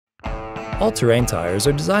All-terrain tires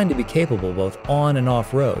are designed to be capable both on and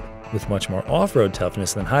off-road, with much more off-road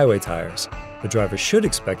toughness than highway tires. The driver should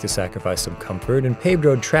expect to sacrifice some comfort and paved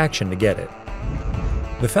road traction to get it.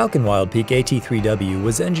 The Falken WildPeak A T3W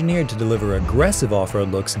was engineered to deliver aggressive off-road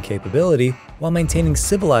looks and capability while maintaining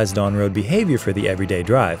civilized on-road behavior for the everyday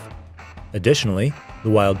drive. Additionally, the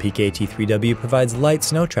WildPeak A T3W provides light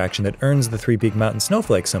snow traction that earns the three-peak mountain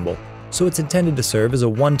snowflake symbol, so it's intended to serve as a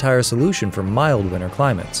one-tire solution for mild winter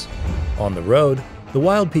climates. On the road, the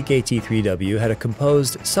WildPeak A T3W had a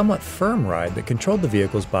composed, somewhat firm ride that controlled the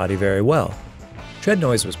vehicle's body very well. Tread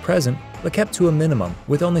noise was present, but kept to a minimum,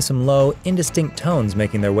 with only some low, indistinct tones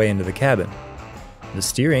making their way into the cabin. The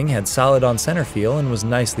steering had solid on-center feel and was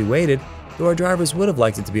nicely weighted, though our drivers would have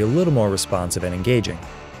liked it to be a little more responsive and engaging.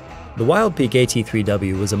 The WildPeak A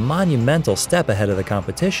T3W was a monumental step ahead of the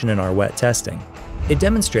competition in our wet testing. It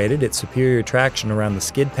demonstrated its superior traction around the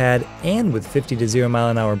skid pad and with 50 to 0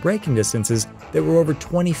 mph braking distances that were over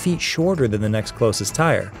 20 feet shorter than the next closest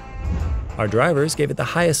tire. Our drivers gave it the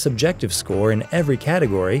highest subjective score in every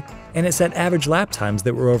category, and it set average lap times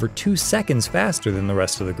that were over 2 seconds faster than the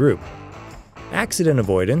rest of the group. Accident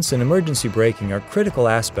avoidance and emergency braking are critical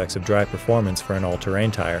aspects of drive performance for an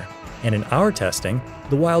all-terrain tire, and in our testing,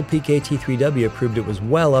 the WildPeak A T3W proved it was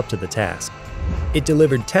well up to the task. It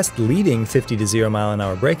delivered test-leading 50 to 0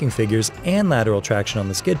 mph braking figures and lateral traction on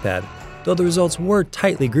the skid pad, though the results were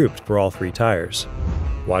tightly grouped for all three tires.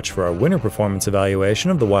 Watch for our winter performance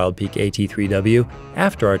evaluation of the WildPeak A T3W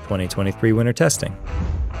after our 2023 winter testing.